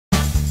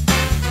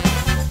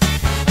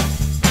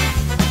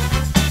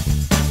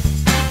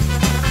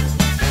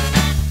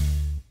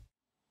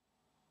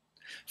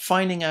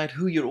finding out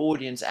who your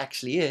audience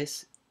actually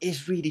is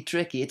really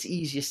tricky. It's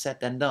easier said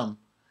than done.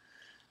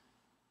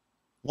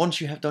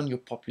 Once you have done your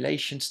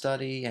population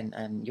study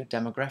and your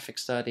demographic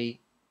study,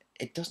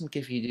 it doesn't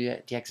give you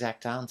the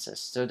exact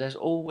answers. So there's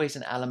always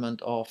an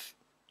element of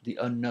the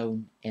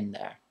unknown in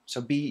there.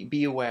 So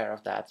be aware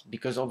of that,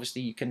 because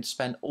obviously you can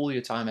spend all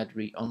your time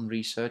on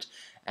research,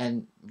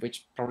 and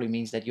which probably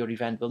means that your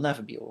event will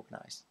never be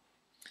organized.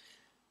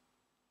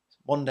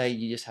 One day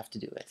you just have to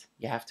do it.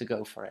 You have to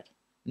go for it.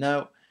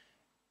 Now,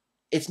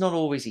 it's not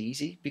always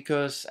easy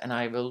because, and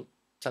I will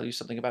tell you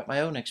something about my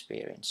own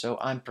experience. So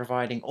I'm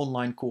providing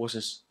online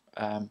courses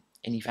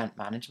in event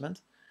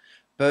management,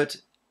 but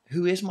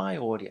who is my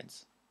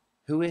audience?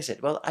 Who is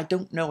it? Well, I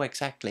don't know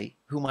exactly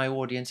who my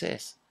audience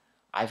is.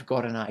 I've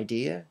got an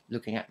idea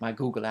looking at my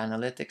Google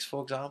Analytics,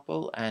 for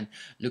example, and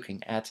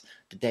looking at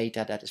the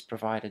data that is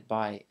provided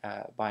by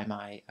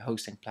my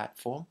hosting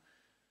platform,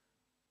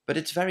 but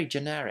it's very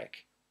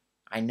generic.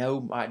 I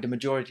know the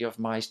majority of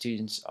my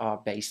students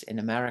are based in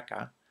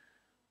America,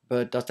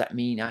 but does that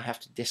mean I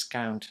have to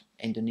discount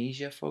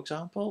Indonesia, for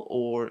example,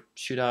 or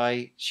should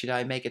I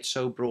make it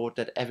so broad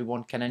that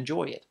everyone can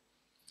enjoy it?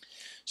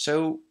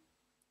 So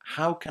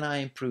how can I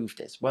improve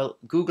this? Well,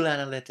 Google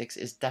Analytics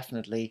is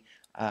definitely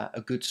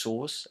a good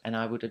source, and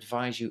I would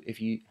advise you,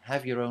 if you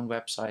have your own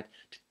website,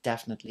 to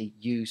definitely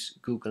use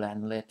Google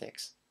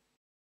Analytics.